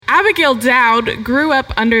Abigail Dowd grew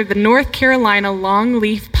up under the North Carolina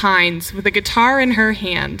longleaf pines with a guitar in her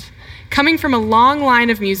hand. Coming from a long line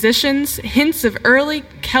of musicians, hints of early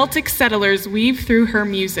Celtic settlers weave through her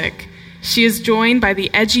music. She is joined by the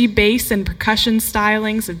edgy bass and percussion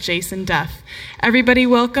stylings of Jason Duff. Everybody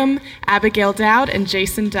welcome Abigail Dowd and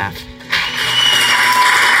Jason Duff.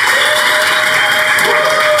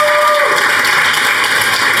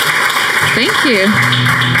 Thank you.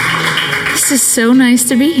 This is so nice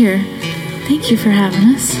to be here. Thank you for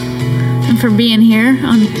having us and for being here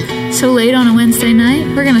on so late on a Wednesday night.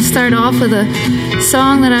 We're going to start off with a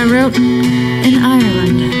song that I wrote in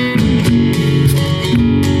Ireland.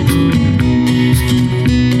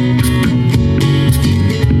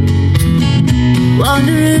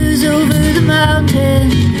 Wanderers over the mountain,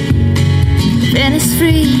 Venice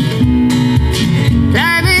free,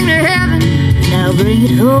 climbing to heaven, now bring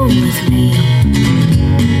it home with me.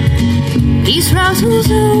 Peace rustles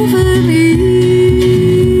over me.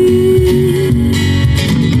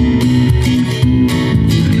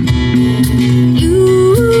 You,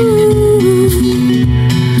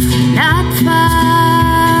 not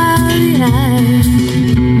far behind.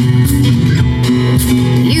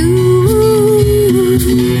 You,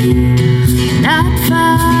 not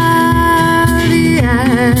far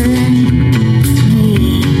behind.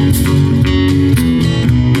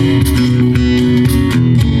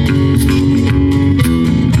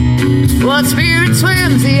 What spirit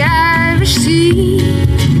swims the Irish Sea,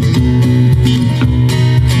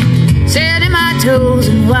 setting my toes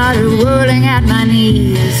in water, whirling at my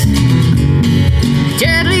knees,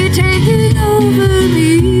 gently taking over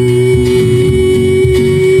me.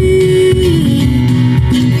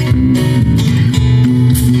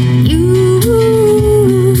 You,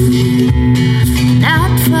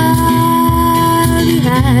 not far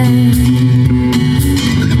behind.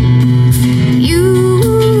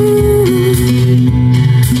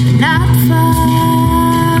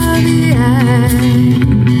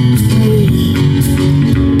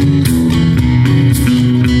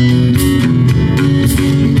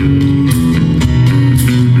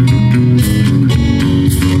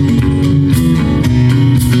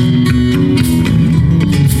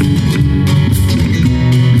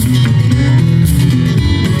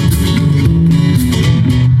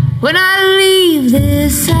 When I leave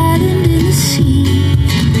this island in the sea,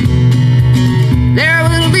 there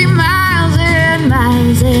will be miles and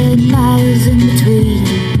miles and miles in between.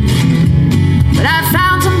 But I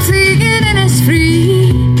found something and it's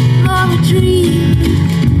free, more a dream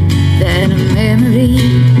than a memory.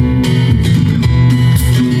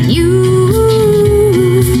 You,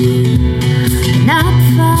 not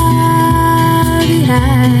far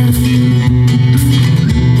behind.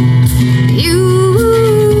 You,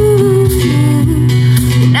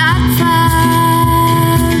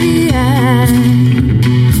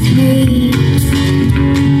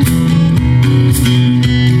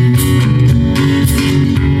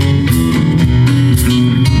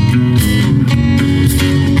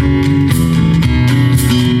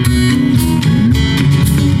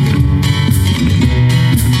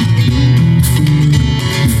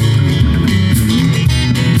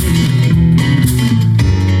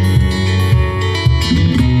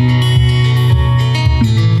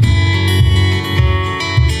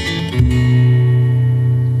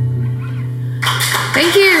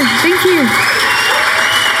 Thank you.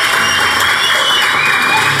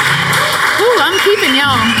 Ooh, I'm keeping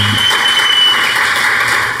y'all.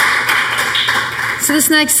 So this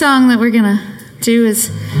next song that we're gonna do is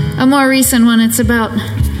a more recent one. It's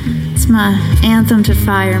my anthem to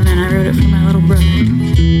firemen. I wrote it for my little brother.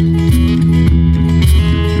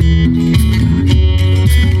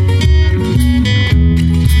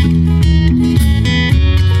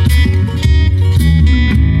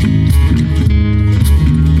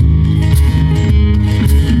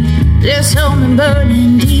 There's something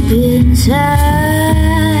burning deep inside.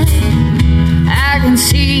 I can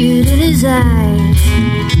see it in his eyes.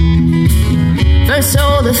 First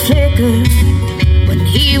saw the flicker when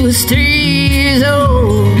he was 3 years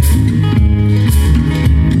old.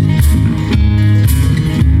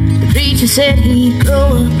 The preacher said he'd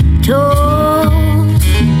grow up tall,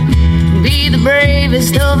 be the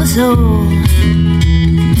bravest of us all.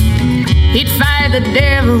 He'd fight the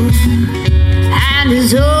devil and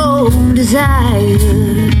his own desire.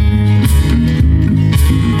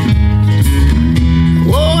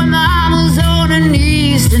 Oh, and Mama's on her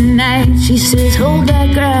knees tonight. She says, hold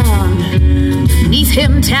that ground beneath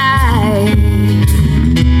him tight.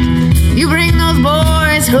 You bring those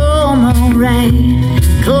boys home alright.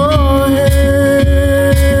 Call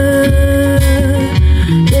her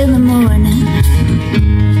in the morning.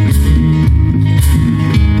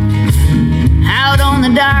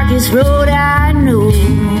 this road I know.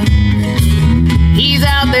 He's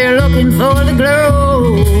out there looking for the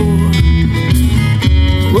glow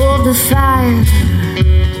of the fire.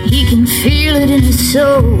 He can feel it in his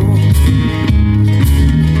soul.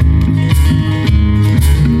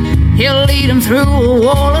 He'll lead him through a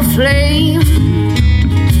wall of flame.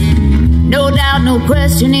 No doubt, no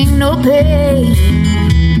questioning, no pain.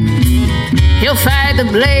 He'll fight the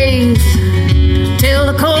blaze till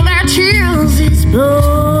the cold air chills his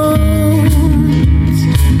bones.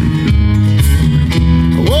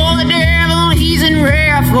 Oh, the devil, he's in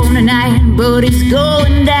rare form tonight, but he's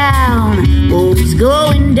going down. Oh, he's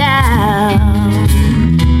going down.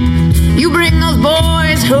 You bring those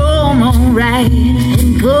boys home alright,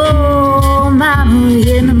 and go, mama,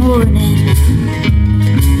 in the morning.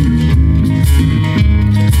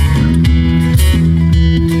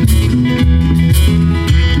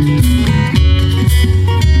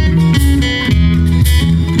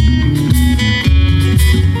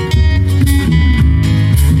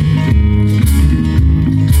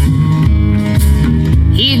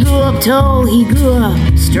 He grew up tall, he grew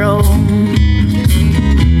up strong.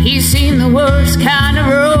 He's seen the worst kind of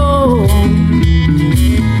road,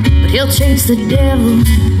 but he'll chase the devil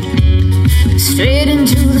straight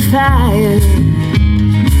into the fire.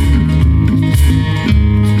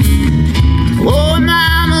 Oh,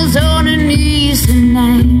 mama's on her knees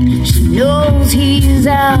tonight. She knows he's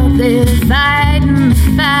out there fighting the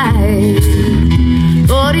fight,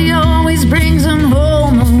 but he always brings them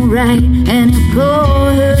home alright, and he'll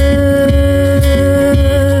call her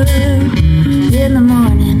in the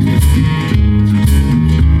morning.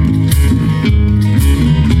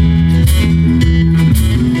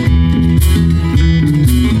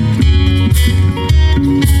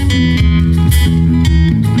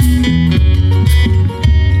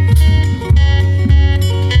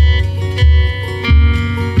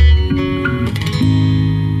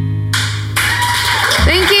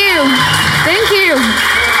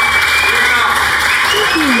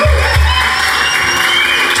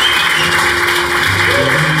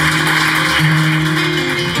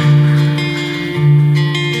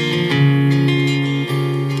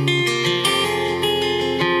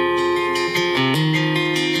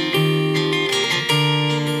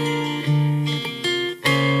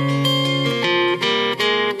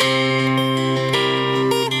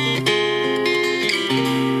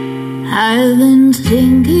 I've been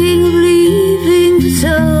thinking of leaving for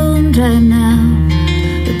some time now.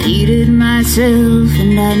 Repeated myself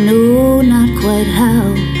and I know not quite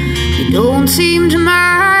how. You don't seem to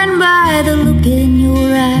mind by the look in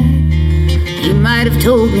your eye. You might have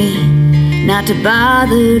told me not to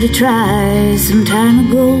bother to try some time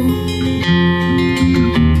ago.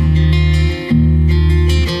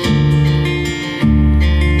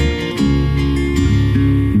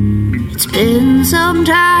 Been some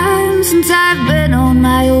time since I've been on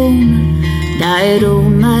my own, and I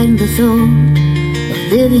don't mind the thought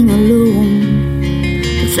of living alone,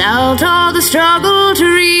 without all the struggle to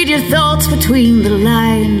read your thoughts between the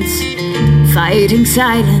lines, fighting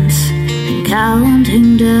silence and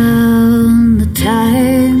counting down the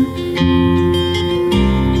time.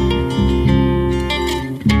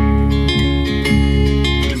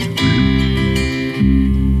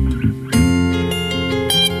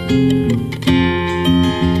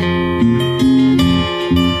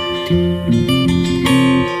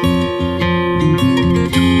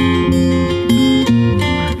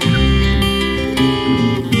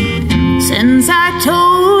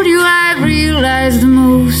 The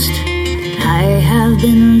most I have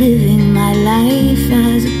been living my life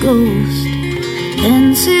as a ghost,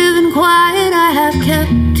 pensive and quiet I have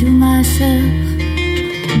kept to myself,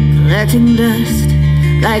 collecting dust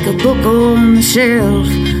like a book on the shelf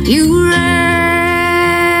you read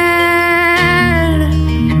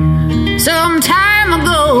some time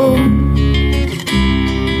ago.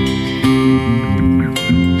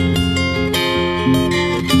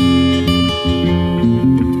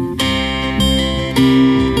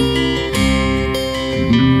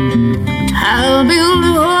 I'll build a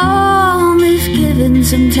home if given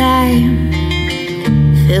some time,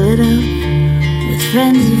 fill it up with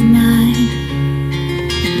friends of mine,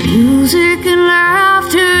 music and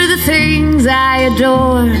laughter, the things I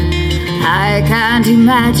adore. I can't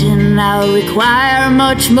imagine I'll require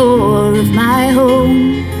much more of my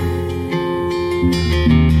home.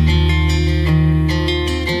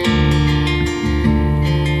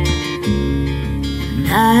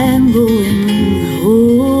 I'm going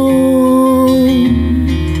home.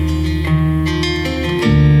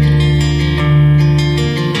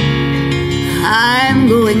 I'm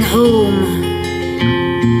going home.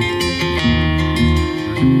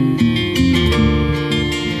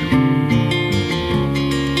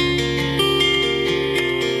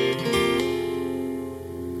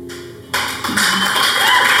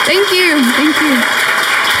 Thank you. Thank you.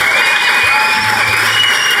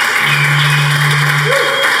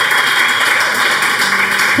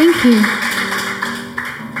 Thank you.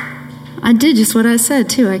 I did just what I said,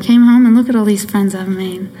 too. I came home and look at all these friends I've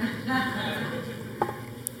made.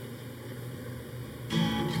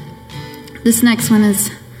 This next one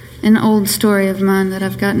is an old story of mine that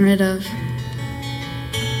I've gotten rid of.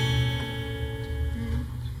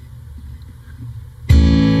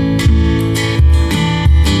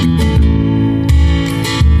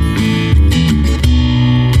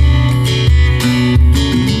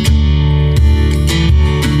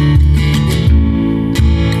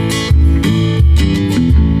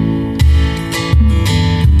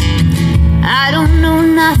 I don't know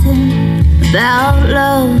nothing about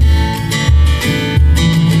love.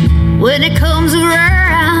 When it comes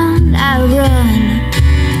around, I run.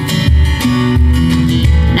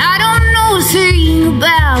 And I don't know a thing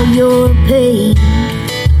about your pain.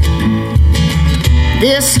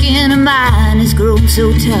 This skin of mine has grown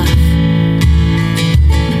so tough.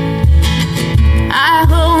 I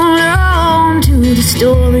hold on to the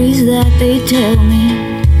stories that they tell me.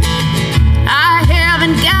 I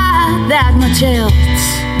haven't got that much else.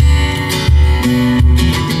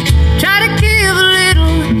 Try to give a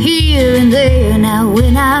little here and there now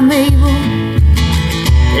when I'm able,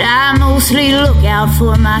 but I mostly look out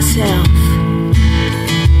for myself.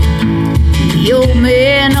 The old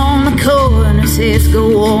man on the corner says,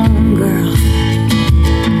 go on, girl.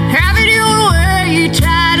 Have it your way, you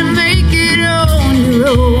try to make it on your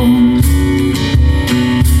own.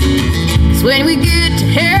 'Cause when we get to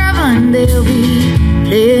heaven, there'll be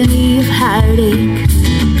plenty of heartache.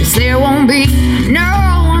 'Cause there won't be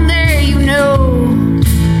no one there, you know.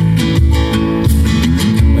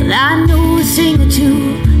 Well, I know a thing or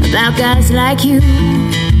two about guys like you.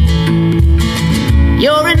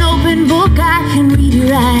 You're an open book, I can read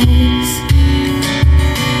your eyes.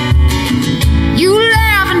 You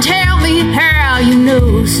laugh and tell me how you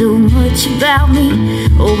know so much about me.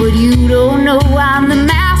 Oh, but you don't know I'm the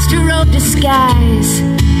master of disguise.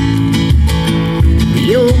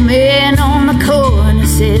 The old man on the corner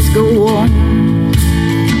says, go on.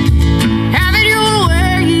 Have it your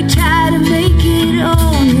way, you try to make it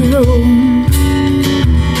on your own.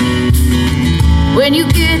 When you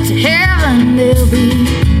get to heaven, there'll be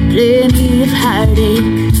plenty of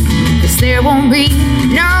heartache. 'Cause there won't be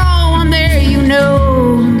no one there, you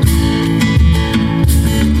know.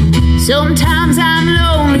 Sometimes I'm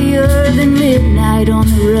lonelier than midnight on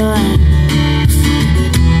the run.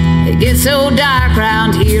 It gets so dark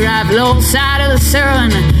round here, I've lost sight of the sun.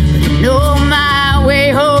 But I know my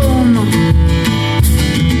way home.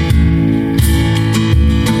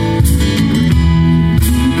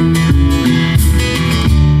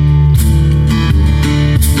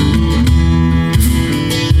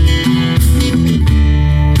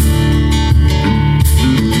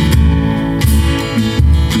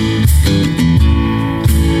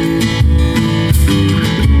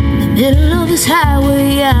 Middle of this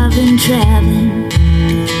highway I've been traveling.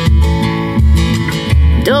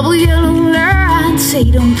 Double yellow lines say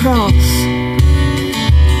don't cross.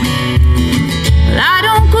 Well, I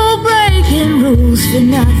don't go breaking rules for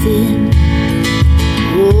nothing.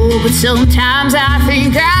 Oh, but sometimes I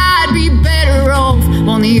think I'd be better off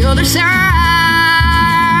on the other side.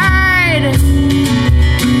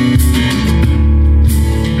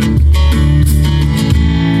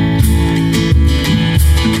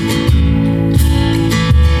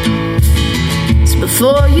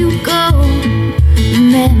 Before you go,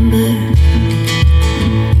 remember,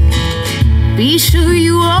 be sure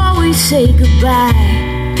you always say goodbye.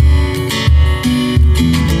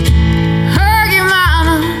 Hug your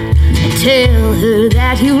mama and tell her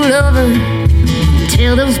that you love her. And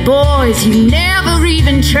tell those boys you never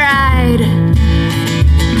even tried.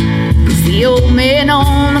 'Cause the old man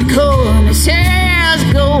on the corner says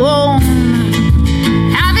go on.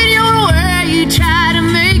 Have it your way, you try to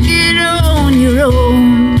make it on your own.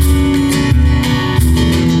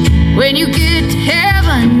 When you get to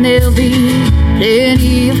heaven, there'll be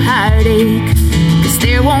plenty of heartache. 'Cause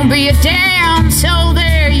there won't be a damn soul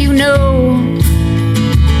there, you know.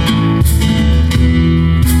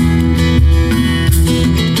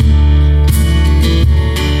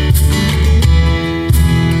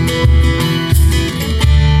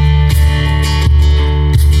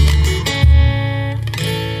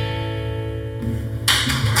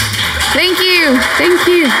 Thank you. Thank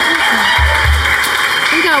you.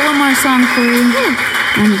 We got one more song for you.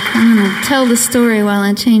 And I'm going to tell the story while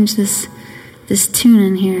I change this tune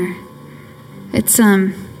in here. It's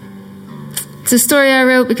a story I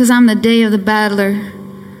wrote because I'm the day of the battler.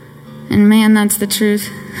 And man, that's the truth.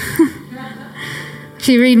 If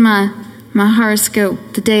you read my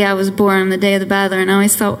horoscope, the day I was born, the day of the battler, and I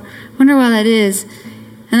always thought, wonder why that is.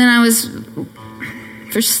 And then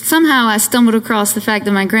somehow I stumbled across the fact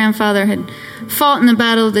that my grandfather had fought in the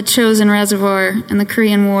Battle of the Chosin Reservoir in the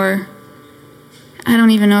Korean War. I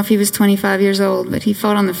don't even know if he was 25 years old, but he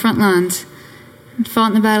fought on the front lines and fought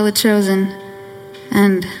in the Battle of Chosin,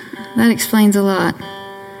 and that explains a lot.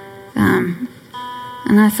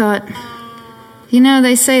 And I thought,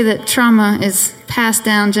 they say that trauma is passed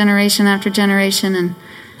down generation after generation, and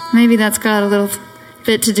maybe that's got a little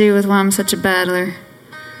bit to do with why I'm such a battler.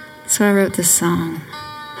 So I wrote this song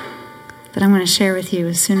that I'm going to share with you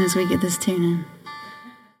as soon as we get this tune in.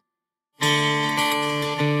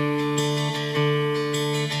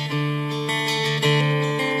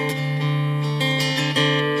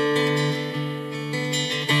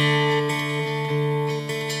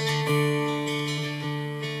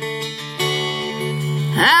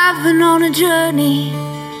 I've been on a journey.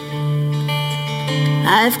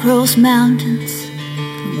 I've crossed mountains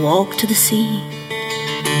and walked to the sea,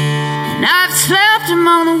 and I've slept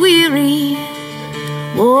among the weary,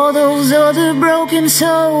 all those other broken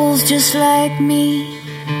souls just like me.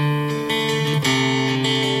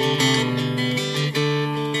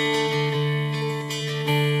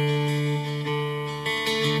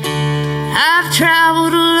 I've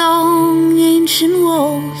traveled along ancient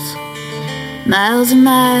walls, miles and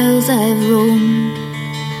miles I've roamed,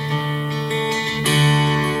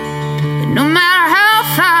 but no matter how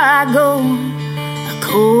far I go, a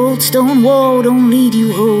cold stone wall don't lead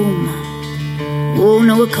you home. Oh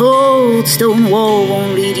no, a cold stone wall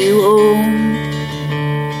won't lead you home.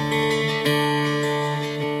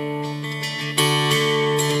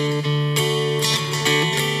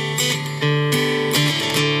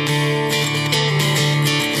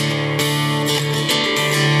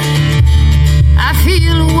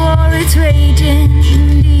 It's raging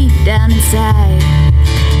deep down inside.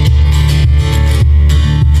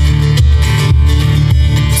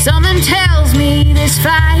 Something tells me this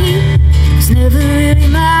fight was never really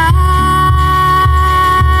mine.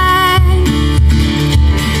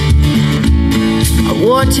 A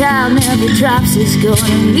war child never drops his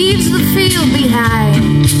gun and leaves the field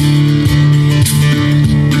behind.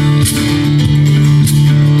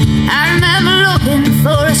 I remember looking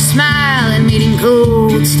for a smile and meeting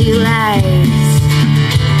cold steel eyes.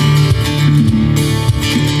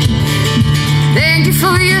 Thank you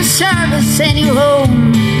for your service, send you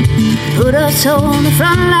home, put us on the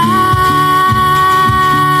front line.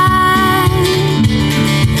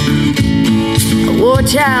 A war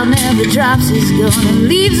child never drops his gun and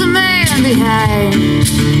leaves a man behind.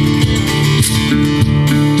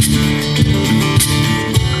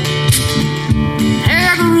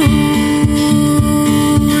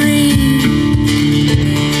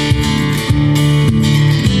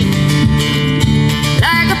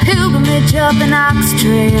 Up an ox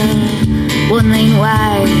trail, 1 lane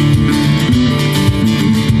wide.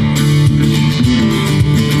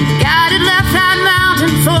 Guided left that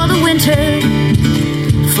mountain for the winter,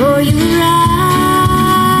 before you arrive.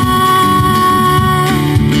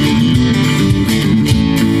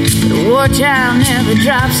 The war child never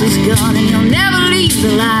drops his gun, and he'll never leave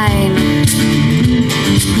the line.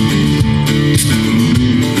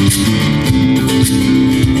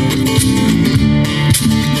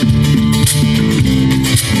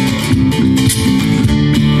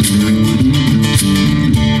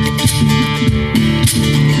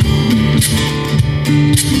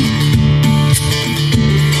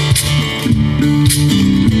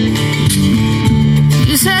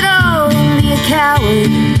 You said only a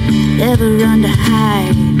coward ever run to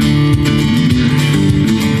hide.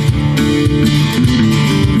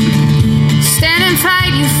 Stand and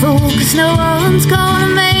fight, you fool, 'cause no one's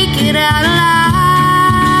gonna make it out alive.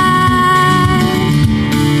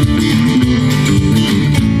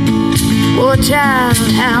 War child,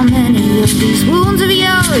 how many of these wounds of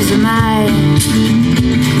yours are mine?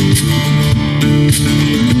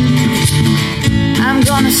 I'm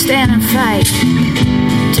gonna stand and fight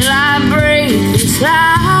till I break this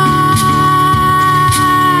line.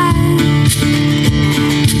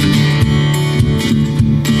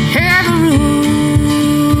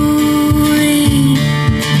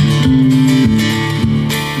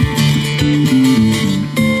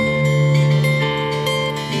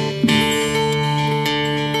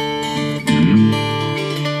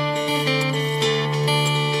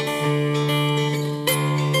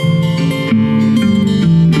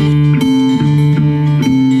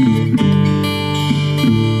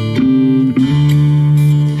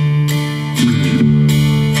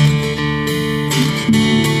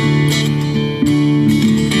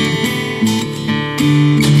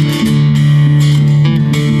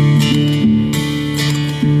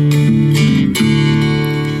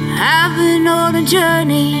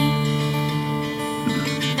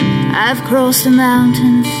 across the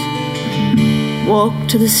mountains, walk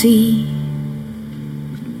to the sea.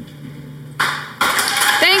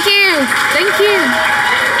 Thank you. Thank you.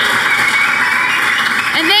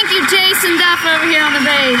 And thank you, Jason Duff, over here on the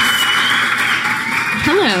bass.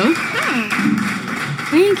 Hello.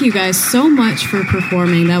 Thank you guys so much for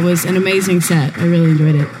performing. That was an amazing set. I really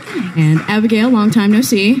enjoyed it. And Abigail, long time no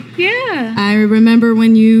see. Yeah. I remember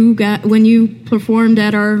when you performed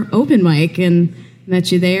at our open mic and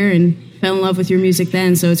met you there and fell in love with your music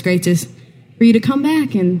then. So it's great for you to come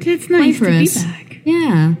back and it's play nice for to us. be back.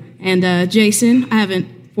 Yeah. And Jason, I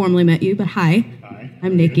haven't formally met you, but hi. Hi.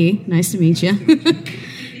 I'm Nikki. Nice to meet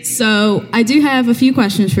you. So I do have a few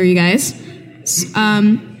questions for you guys.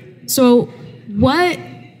 So what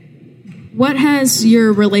has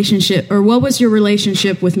your relationship, or what was your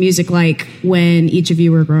relationship with music like when each of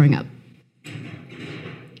you were growing up?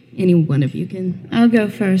 Any one of you can. I'll go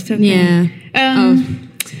first. Okay. Yeah.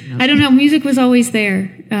 I don't know. Music was always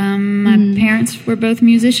there. My parents were both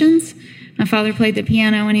musicians. My father played the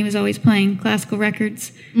piano, and he was always playing classical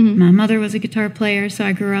records. My mother was a guitar player, so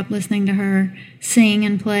I grew up listening to her sing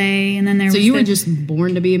and play. And then So you were just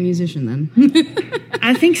born to be a musician then?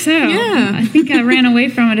 I think so. Yeah. I think I ran away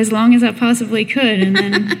from it as long as I possibly could, and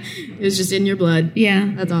then It was just in your blood.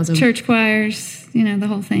 yeah, That's awesome. church choirs, the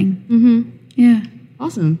whole thing. Mm-hmm. Yeah.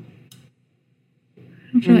 Awesome.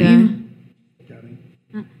 How about you?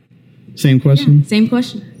 Same question. Same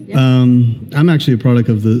question. Yeah. I'm actually a product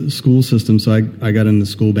of the school system, so I got in the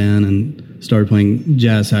school band and started playing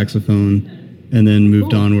jazz saxophone, and then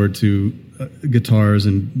moved onward to guitars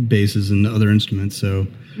and basses and other instruments. So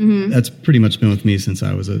that's pretty much been with me since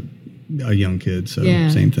I was a young kid. So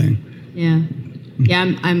same thing. Yeah.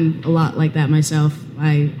 Yeah, I'm a lot like that myself.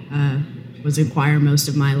 I was in choir most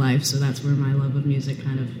of my life, so that's where my love of music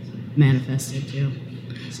kind of manifested too.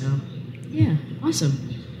 So, yeah,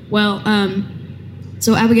 awesome. Well,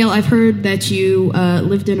 so Abigail, I've heard that you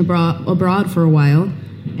lived abroad for a while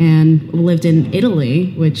and lived in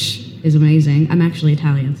Italy, which is amazing. I'm actually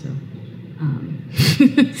Italian, so.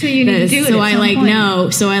 So you need to do it. So at I some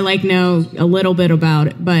point. know a little bit about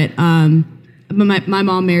it, but my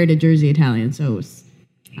mom married a Jersey Italian, so it was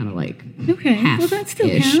kind of like Okay. half. Well, that still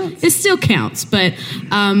counts. It still counts, but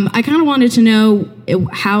I kind of wanted to know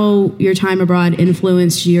how your time abroad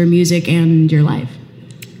influenced your music and your life.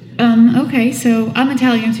 Okay, so I'm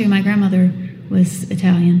Italian too. My grandmother was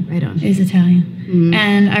Italian. Right on. Is Italian.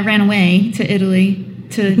 And I ran away to Italy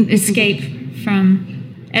to escape from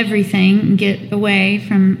everything and get away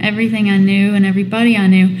from everything I knew and everybody I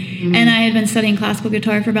knew. And I had been studying classical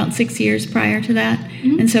guitar for about 6 years prior to that.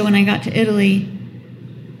 And so when I got to Italy,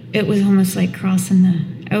 it was almost like crossing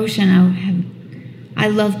the ocean. I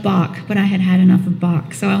love Bach, but I had enough of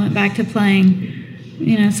Bach. So I went back to playing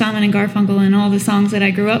Simon and Garfunkel and all the songs that I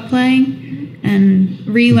grew up playing and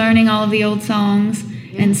relearning all of the old songs.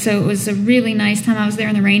 Yeah. And so it was a really nice time. I was there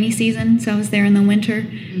in the rainy season, so I was there in the winter,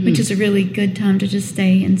 which is a really good time to just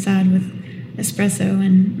stay inside with espresso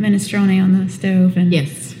and minestrone on the stove and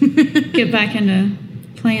get back into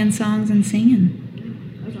playing songs and singing.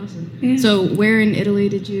 That's awesome. Yeah. So where in Italy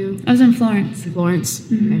did you? I was in Florence. Florence?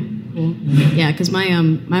 Okay, cool. Yeah, because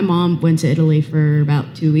my mom went to Italy for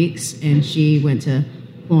about 2 weeks, and she went to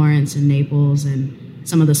Florence and Naples and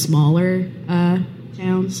some of the smaller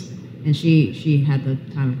towns, and she had the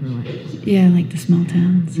time of her life. Yeah, like the small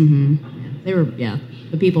towns. They were,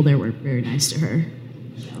 the people there were very nice to her.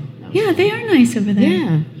 So Yeah, they are nice over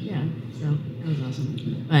there. Yeah. So that was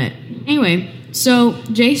awesome. But anyway, so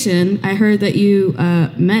Jason, I heard that you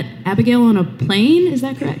met Abigail on a plane. Is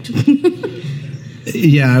that correct?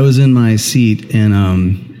 Yeah, I was in my seat, and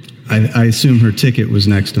I assume her ticket was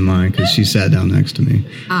next to mine because she sat down next to me.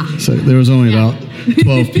 So there was only about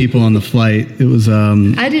 12 people on the flight. It was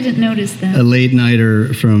I didn't notice that. a late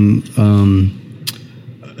nighter from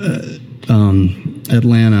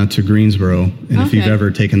Atlanta to Greensboro, and if you've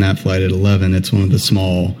ever taken that flight at 11, it's one of the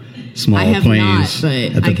small I have planes not,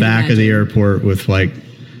 but at the back of the airport with like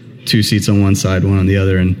 2 seats on one side, one on the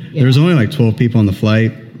other, and there was only like 12 people on the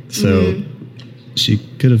flight, so she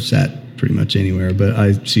could have sat pretty much anywhere,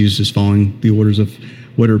 but she was just following the orders of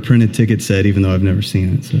what her printed ticket said, even though I've never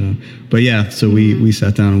seen it. So, but yeah, so we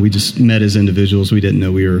sat down and we just met as individuals. We didn't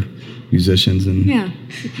know we were musicians, and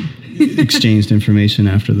exchanged information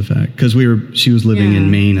after the fact because she was living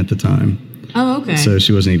in Maine at the time. Oh, okay. So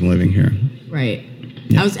she wasn't even living here. Right.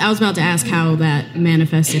 Yeah. I was about to ask how that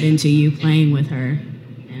manifested into you playing with her.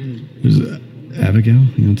 And Abigail,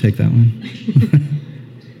 you want to take that one?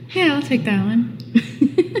 Yeah, I'll take that one.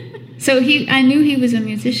 So I knew he was a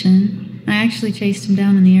musician. I actually chased him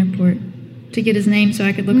down in the airport to get his name so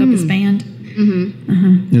I could look up his band.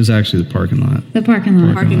 It was actually the parking lot. The parking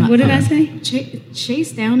lot. Parking lot. What did I say?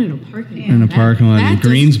 Chase down in a parking lot. In a parking lot in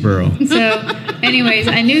Greensboro. So, anyways,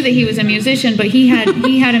 I knew that he was a musician, but he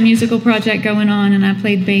had a musical project going on, and I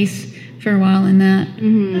played bass for a while in that.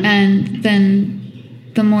 And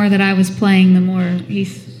then the more that I was playing, the more he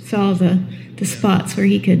saw the spots where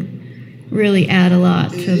he could really add a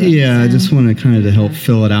lot to the I just wanted kind of to help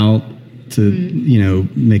fill it out to,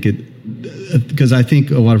 make it, because I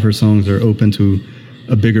think a lot of her songs are open to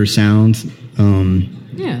a bigger sound.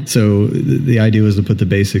 So the idea was to put the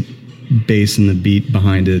basic bass and the beat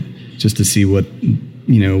behind it just to see what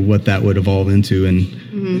that would evolve into.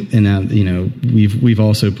 And now, we've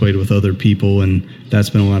also played with other people, and that's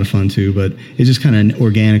been a lot of fun too, but it just kind of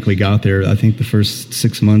organically got there. I think the first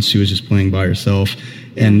 6 months she was just playing by herself,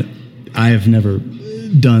 and I have never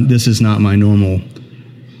done, this is not my normal.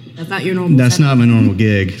 That's not your normal. That's not my normal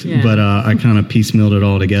gig, but I kind of piecemealed it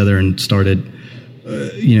all together and started,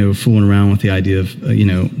 fooling around with the idea of,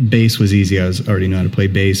 bass was easy. I already know how to play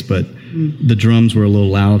bass, but the drums were a little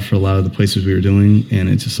loud for a lot of the places we were doing, and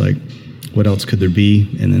it's just like, what else could there be?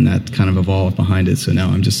 And then that kind of evolved behind it. So now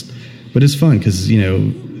I'm just, but it's fun because,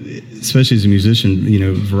 especially as a musician,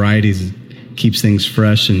 varieties keeps things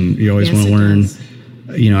fresh, and you always want to learn.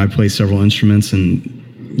 I play several instruments, and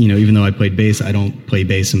even though I played bass, I don't play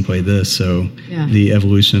bass and play this. So the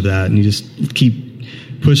evolution of that, and you just keep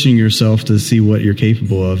pushing yourself to see what you're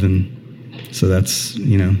capable of. And so that's,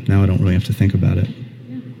 now I don't really have to think about it.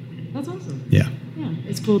 Yeah, that's awesome. Yeah. Yeah,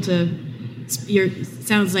 it's cool to,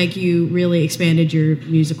 sounds like you really expanded your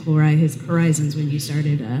musical horizons when you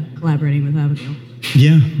started collaborating with Abigail.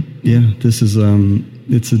 Yeah. This is,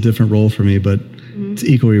 it's a different role for me, but it's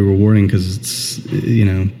equally rewarding because it's,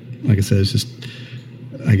 like I said, it's just,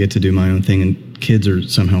 I get to do my own thing, and kids are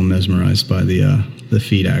somehow mesmerized by the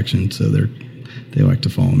feet action, so they like to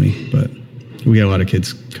follow me. But we got a lot of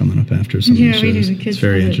kids coming up after some of the shows. We do. The kids, it's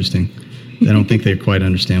very interesting. I don't think they quite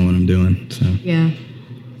understand what I'm doing. So yeah.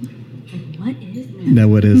 Like,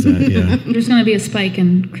 what is that? Yeah. There's going to be a spike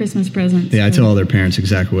in Christmas presents. Yeah, I tell all their parents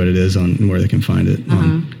exactly what it is and where they can find it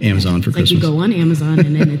on Amazon for Christmas. Like you go on Amazon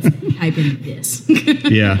and then it's type in this.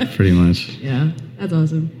 Yeah, pretty much. Yeah, that's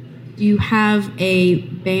awesome. Do you have a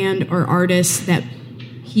band or artist that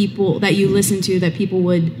you listen to that people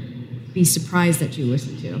would be surprised that you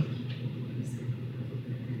listen to?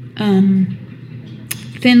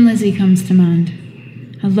 Thin Lizzy comes to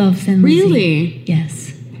mind. I love Thin Lizzy. Really?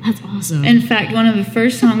 Yes. That's awesome. In fact, one of the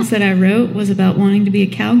first songs that I wrote was about wanting to be a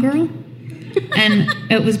cowgirl. And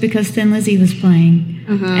it was because Thin Lizzy was playing.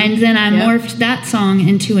 And then I morphed that song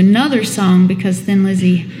into another song because Thin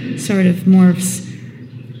Lizzy sort of morphs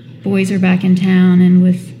Boys Are Back in Town and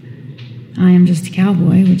with I Am Just a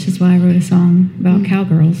Cowboy, which is why I wrote a song about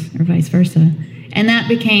cowgirls, or vice versa. And that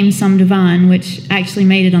became Some Divine, which actually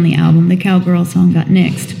made it on the album. The cowgirl song got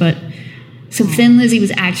nixed, but so Thin Lizzy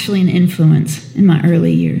was actually an influence in my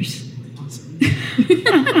early years. Awesome.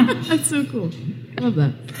 That's so cool. I love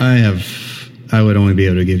that. I would only be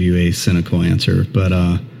able to give you a cynical answer, but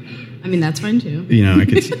I mean, that's fine too.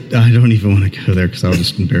 I don't even want to go there because I'll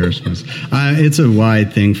just embarrass myself. It's a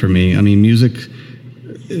wide thing for me. I mean, music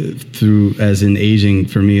as in aging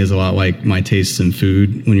for me is a lot like my tastes in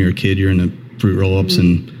food. When you're a kid, you're into fruit roll-ups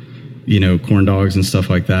and corn dogs and stuff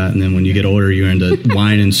like that, and then when you get older, you're into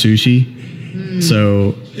wine and sushi.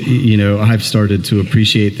 So, I've started to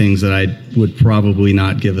appreciate things that I would probably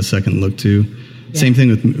not give a second look to. Yeah. Same thing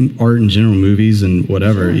with art in general, movies and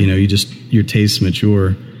whatever. Sure. Your tastes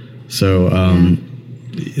mature. So,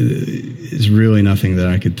 it's really nothing that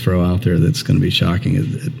I could throw out there that's going to be shocking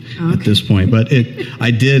at this point. But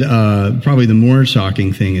I did, probably the more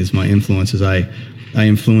shocking thing is my influences. I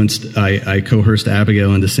coerced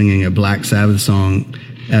Abigail into singing a Black Sabbath song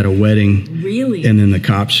at a wedding. Really? And then the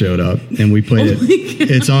cops showed up and we played it.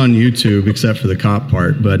 It's on YouTube except for the cop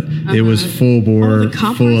part, but it was full bore,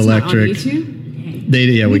 full electric. Not on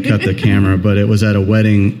YouTube? We cut the camera, but it was at a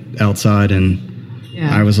wedding outside, and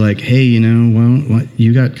I was like, hey,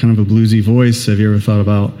 you got kind of a bluesy voice. Have you ever thought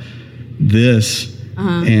about this?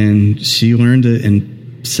 And she learned it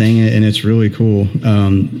and sang it, and it's really cool.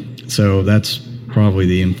 So that's probably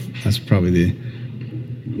the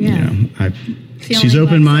she's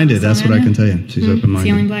open-minded. That's what I can tell you. She's open-minded. It's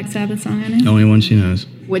the only Black Sabbath song I know? Only one she knows.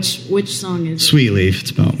 Which song is it? Sweet Leaf. It's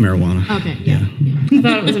about marijuana. Okay, yeah. I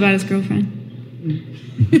thought it was about his girlfriend.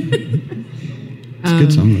 It's a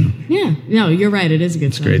good song, though. Yeah. No, you're right. It is a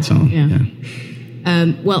good song. It's a great song.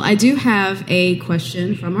 Yeah. Well, I do have a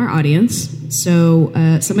question from our audience. So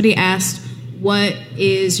somebody asked, what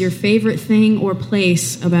is your favorite thing or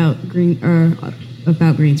place about Greensboro?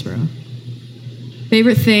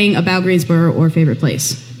 Favorite thing about Greensboro or favorite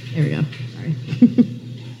place? There we go. Sorry.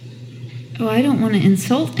 Oh, I don't want to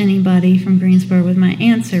insult anybody from Greensboro with my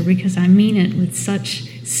answer because I mean it with such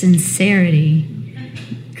sincerity.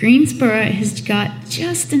 Greensboro has got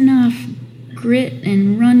just enough grit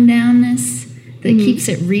and rundownness that keeps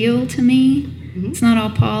it real to me. It's not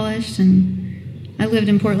all polished, and I lived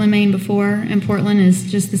in Portland, Maine before, and Portland is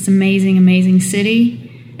just this amazing, amazing city.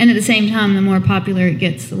 And at the same time, the more popular it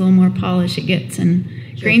gets, the little more polished it gets. And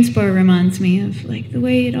Greensboro reminds me of like the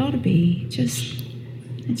way it ought to be. It just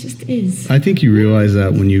is. I think you realize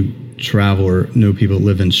that when you travel or know people that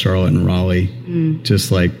live in Charlotte and Raleigh,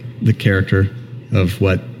 just like the character of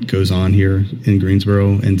what goes on here in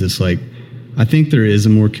Greensboro, and just like, I think there is a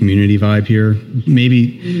more community vibe here.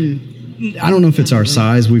 Maybe, I don't know if it's our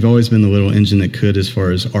size. We've always been the little engine that could as far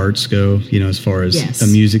as arts go, as far as a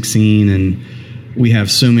music scene. And we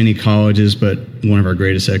have so many colleges, but one of our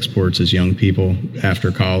greatest exports is young people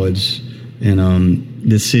after college. And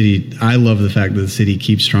the city, I love the fact that the city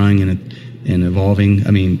keeps trying and evolving.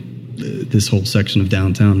 I mean, this whole section of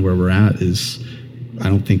downtown where we're at is, I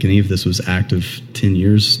don't think any of this was active 10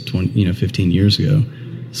 years, 20, 15 years ago.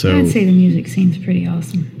 So I'd say the music scene's pretty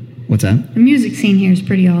awesome. What's that? The music scene here is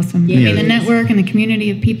pretty awesome. Yeah, I mean, the network and the community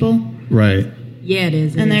of people. Right. Yeah, it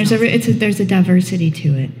is. And there's a diversity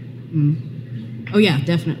to it. Oh yeah,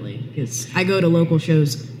 definitely. Because I go to local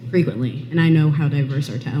shows frequently, and I know how diverse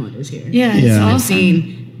our talent is here. Yeah, it's awesome. I've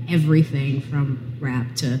seen everything from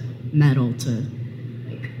rap to metal to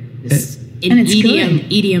like this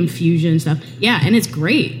EDM fusion stuff. Yeah, and it's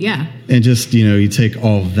great. Yeah. And just you take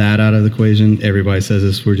all that out of the equation. Everybody says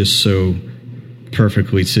this. We're just so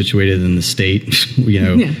perfectly situated in the state.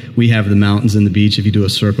 We have the mountains and the beach. If you do a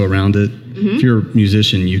circle around it, if you're a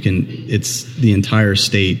musician, you can. It's the entire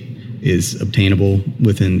state is obtainable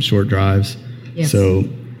within short drives. Yes. So,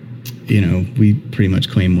 we pretty much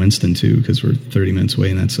claim Winston too because we're 30 minutes away,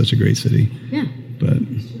 and that's such a great city. Yeah. But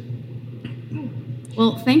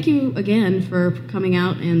well, thank you again for coming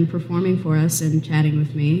out and performing for us and chatting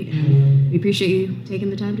with me, and we appreciate you taking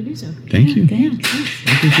the time to do so. Thank you. Thanks.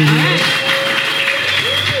 Thank you for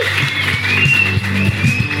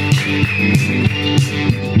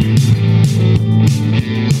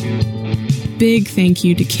Big thank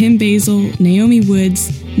you to Kim Basil, Naomi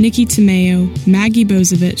Woods, Nikki Tomeo, Maggie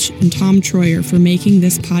Bozovich, and Tom Troyer for making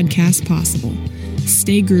this podcast possible.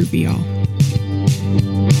 Stay groovy, y'all.